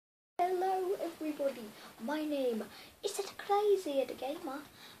Hello everybody, my name is Crazy the Gamer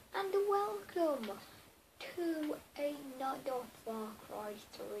and welcome to another Facry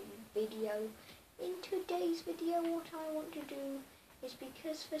 3 video. In today's video what I want to do is,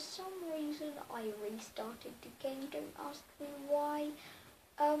 because for some reason I restarted the game, don't ask me why.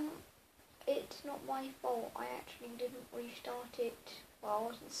 It's not my fault, I actually didn't restart it. Well, I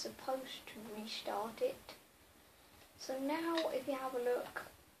wasn't supposed to restart it. So now if you have a look,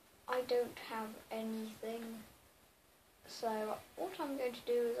 I don't have anything. So what I'm going to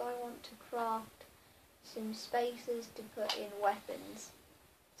do is I want to craft some spaces to put in weapons.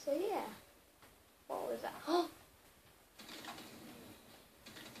 So yeah, what was that? Oh!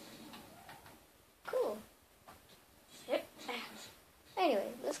 Cool.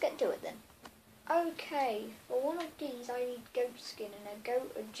 Anyway, let's get to it then. Okay, for one of these I need goat skin, and a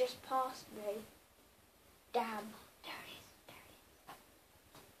goat had just passed me. Damn. There it is.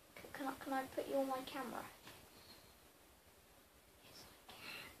 Can I put you on my camera? Yes, I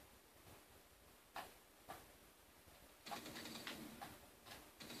can.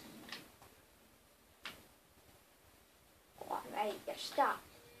 Go on, mate, you stop.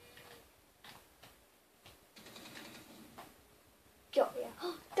 Got ya.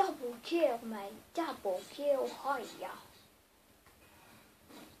 Double kill, mate. Double kill, hiya.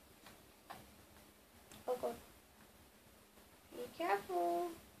 Oh god. Be careful.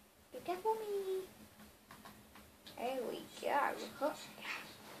 Be careful, me. There we go.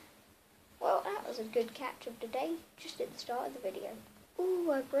 Well, that was a good catch of the day, just at the start of the video. Ooh,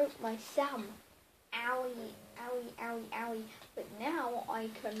 I broke my thumb. Owie, owie, owie, owie. But now I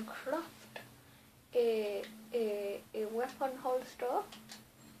can craft a weapon holster.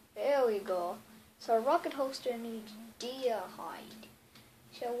 There we go. So a rocket holster needs deer hide.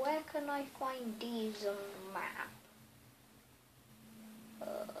 So where can I find these on the map?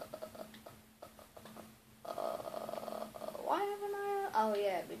 Why haven't I? Oh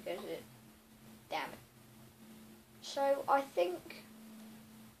yeah, because it. Damn it. So I think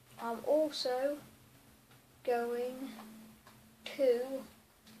I'm also going to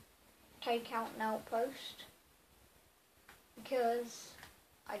take out an outpost, because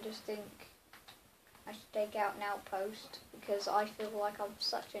I just think I should take out an outpost, because I feel like I'm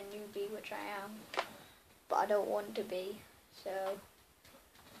such a newbie, which I am, but I don't want to be. So,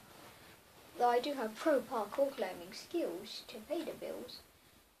 though I do have pro parkour climbing skills to pay the bills,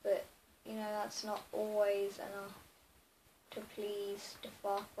 but you know, that's not always enough to please the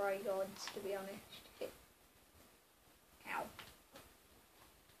Facry gods, to be honest. Ow.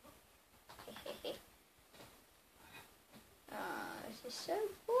 This is so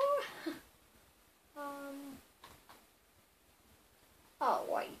poor. Oh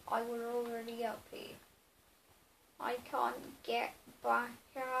wait, I was already up here. I can't get back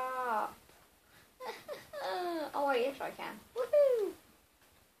up. Oh wait, yes I can. Woohoo!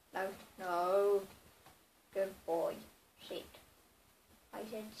 No. Good boy. Sit. I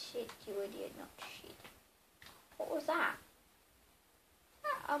said sit, you idiot, not shit. What was that? Is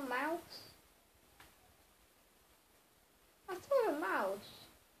that a mouse? I saw a mouse.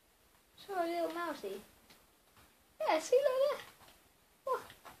 Saw a little mousey. Yeah, see, look there. What?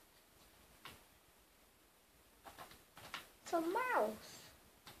 It's a mouse.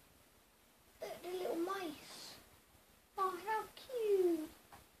 The little mice. Oh, how cute.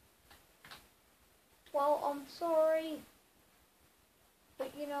 Well, I'm sorry,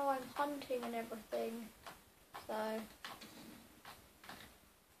 but you know, I'm hunting and everything, so.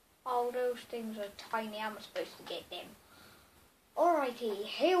 Oh, those things are tiny, I'm supposed to get them. Alrighty,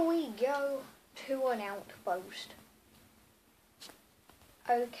 here we go to an outpost.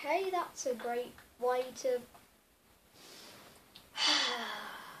 Okay, that's a great way to...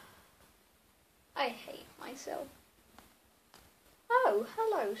 I hate myself. Oh,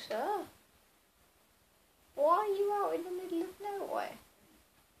 hello, sir. Why are you out in the middle of nowhere?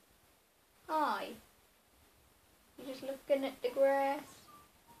 Hi. You just looking at the grass?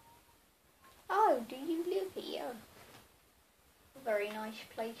 Oh, do you live here? A very nice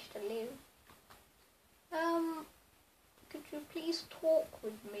place to live. Could you please talk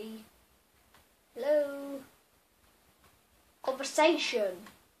with me? Hello? Conversation!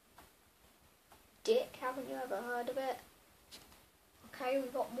 Dick, haven't you ever heard of it? Okay,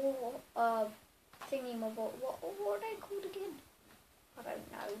 we've got more, thingy-mobile. What are they called again? I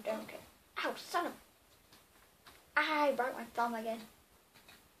don't know, don't care. Ow, son of... Ah, I broke my thumb again.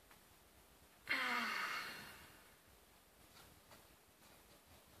 Ah.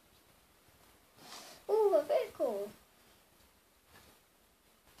 Ooh, a vehicle.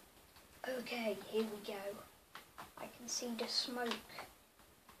 Okay, here we go. I can see the smoke.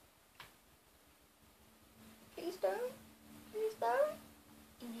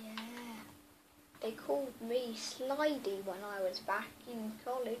 slidey when I was back in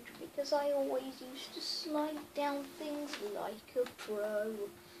college because I always used to slide down things like a pro.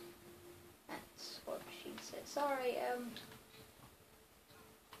 That's what she said. Sorry,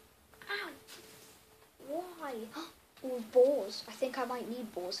 Ow! Why? Oh, balls. I think I might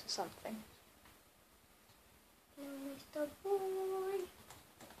need balls for something. Hello, Mr. Boy.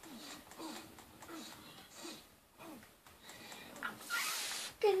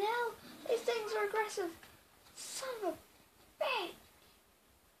 Fucking hell! These things are aggressive. Son of a bitch!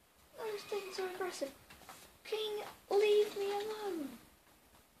 Those things are aggressive. King, leave me alone.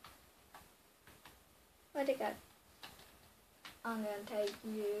 Where'd it go? I'm gonna take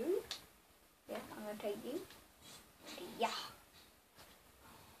you. Yeah, I'm gonna take you. Yeah.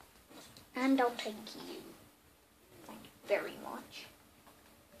 And I'll take you. Thank you very much.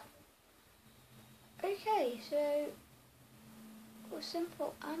 Okay, so a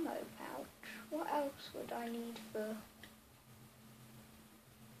simple ammo pouch. What else would I need for?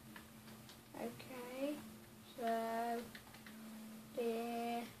 Okay, so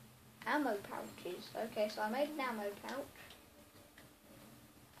the ammo pouches. Okay, so I made an ammo pouch.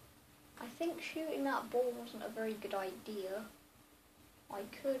 I think shooting that ball wasn't a very good idea. I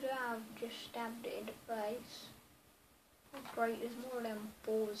could have just stabbed it in the face. Oh great, there's more of them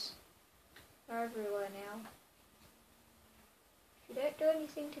balls. They're everywhere now. If you don't do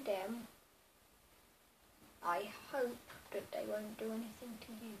anything to them, I hope that they won't do anything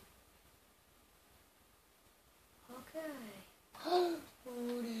to you. Okay. Oh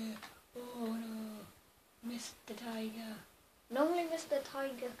dear. Oh no. Mr. Tiger. Normally Mr.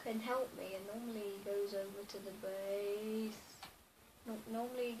 Tiger can help me, and normally he goes over to the base.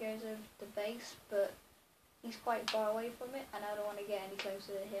 Normally he goes over to the base, but he's quite far away from it, and I don't want to get any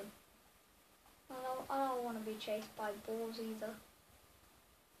closer to him. I don't want to be chased by balls either.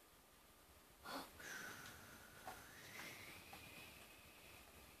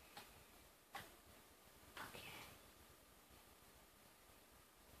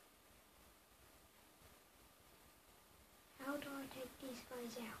 How do I take these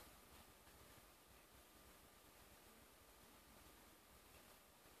guys out?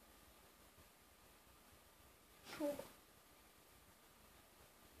 Oh.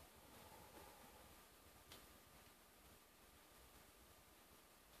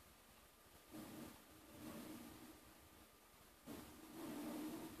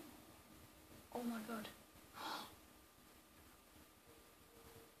 Oh my god.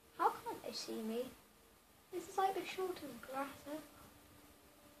 How can't they see me? This is like the shortest grass ever.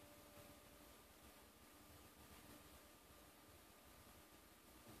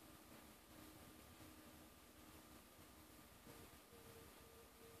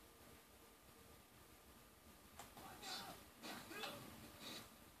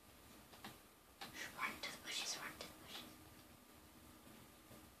 Run to the bushes, run to the bushes.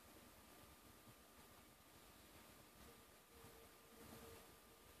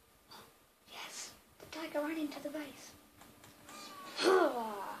 Yes, the tiger ran into the base.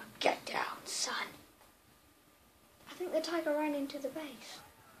 Get down, son. I think the tiger ran into the base.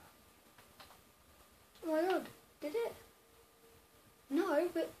 Oh my god, did it? No,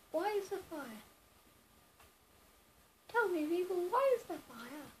 but why is there fire? Tell me, people, why is there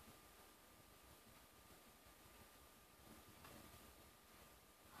fire?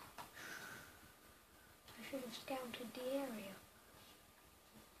 I should have scouted the area.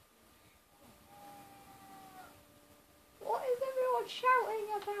 What is everyone shouting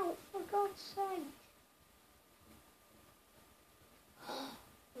about, for God's sake?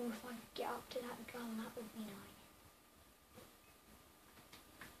 Oh, if I could get up to that gun, that would be nice.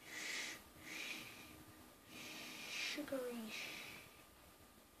 Sugary.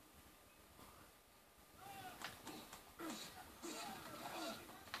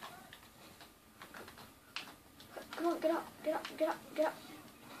 Come on, get up, get up, get up, get up.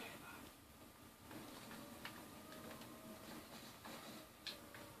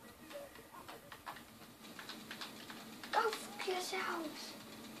 Go fuck yourselves.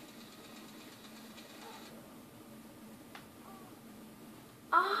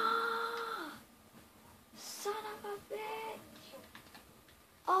 Ah! Son of a bitch!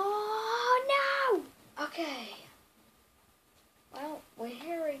 Oh no! Okay. Well, we're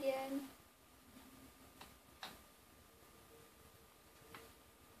here again.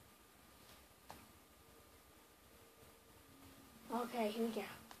 Okay, here we go.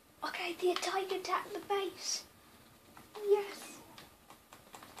 Okay, the tiger attacked the base. Yes.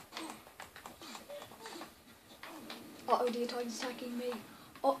 Uh-oh, the tiger's attacking me.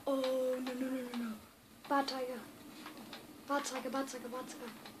 Uh-oh, no. Bad tiger. Bad tiger, bad tiger, bad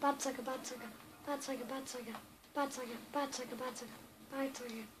tiger. Bad tiger, bad tiger. Bad tiger, bad tiger. Bad tiger, bad tiger, bad tiger, bad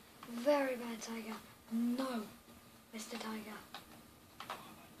tiger. Very bad tiger. No, Mr. Tiger.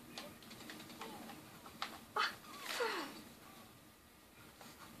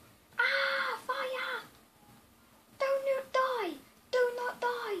 Fire! Do not die! Do not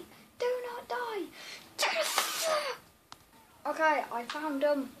die! Do not die! Okay, I found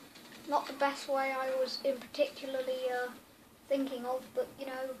not the best way I was in particularly thinking of, but you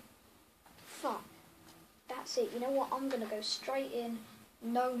know, fuck. That's it. You know what? I'm gonna go straight in,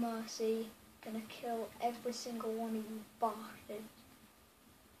 no mercy. Gonna kill every single one of you bastards.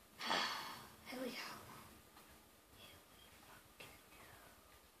 Here we go.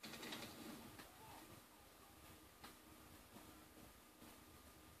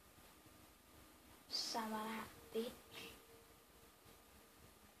 Some of that, bitch.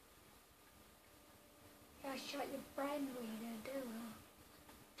 I shot your friend, what are you gonna do, huh?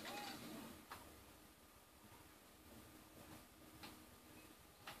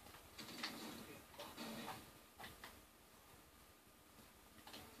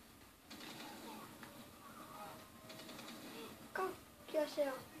 Go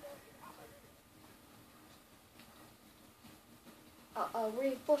yourself. Uh-oh,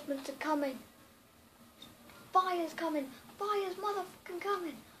 reinforcements are coming. Fire's coming. Fire's motherfucking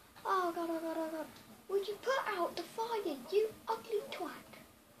coming. Oh god, oh god, oh god. Would you put out the fire, you ugly twat?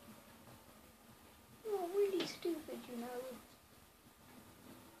 You're really stupid, you know.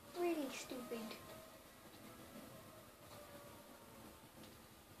 Really stupid.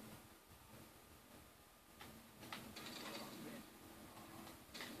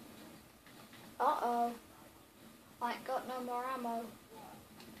 Uh-oh. I ain't got no more ammo.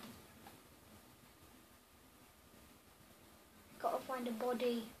 Gotta find a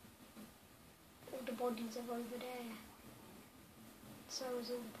body. All the bodies are over there. So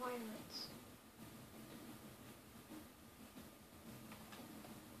is all the pirates.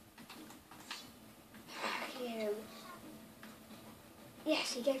 Fuck you.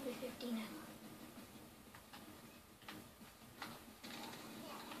 Yes, he gave me 15 ammo.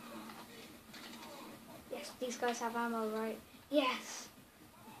 Yes, these guys have ammo, right? Yes!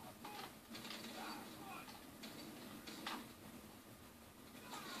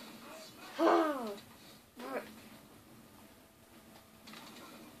 Oh!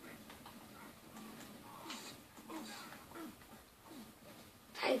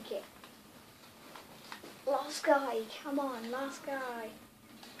 Take it. Last guy, come on, last guy.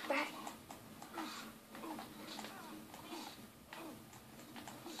 Back.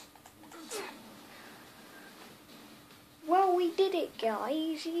 Well, we did it,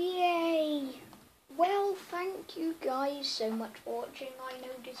 guys. Yay! Well, thank you guys so much for watching. I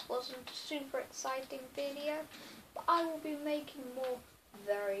know this wasn't a super exciting video, but I will be making more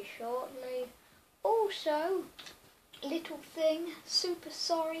very shortly. Also, little thing, super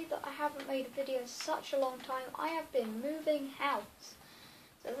sorry that I haven't made a video in such a long time. I have been moving house,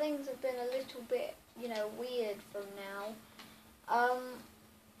 so things have been a little bit, you know, weird from now.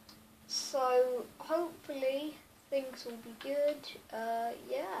 So hopefully things will be good.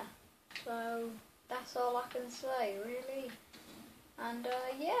 Yeah, so that's all I can say, really. And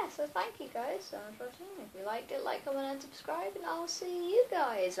yeah, so thank you guys so much for watching. If you liked it, like, comment and subscribe, and I'll see you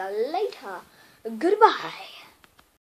guys later. Goodbye.